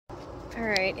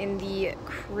Alright, in the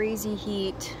crazy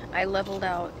heat, I leveled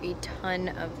out a ton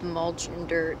of mulch and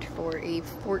dirt for a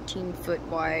 14-foot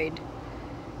wide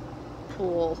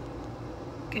pool.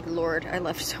 Good lord, I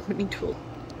left so many tools.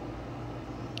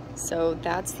 So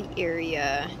that's the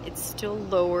area. It's still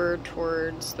lower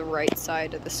towards the right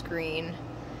side of the screen,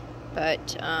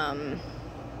 but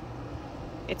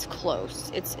it's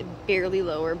close. It's barely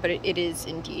lower, but it is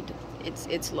indeed,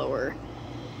 it's lower.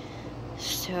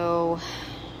 So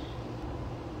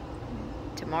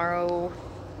tomorrow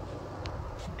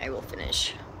I will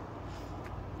finish.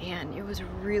 Man, it was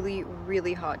really,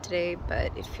 really hot today,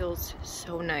 but it feels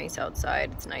so nice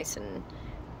outside. It's nice and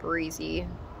breezy.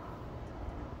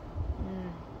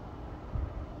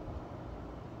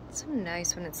 It's so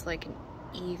nice when it's like an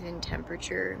even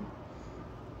temperature.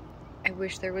 I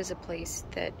wish there was a place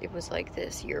that it was like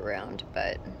this year-round,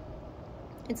 but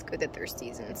it's good that there's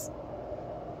seasons,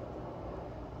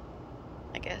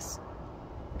 I guess.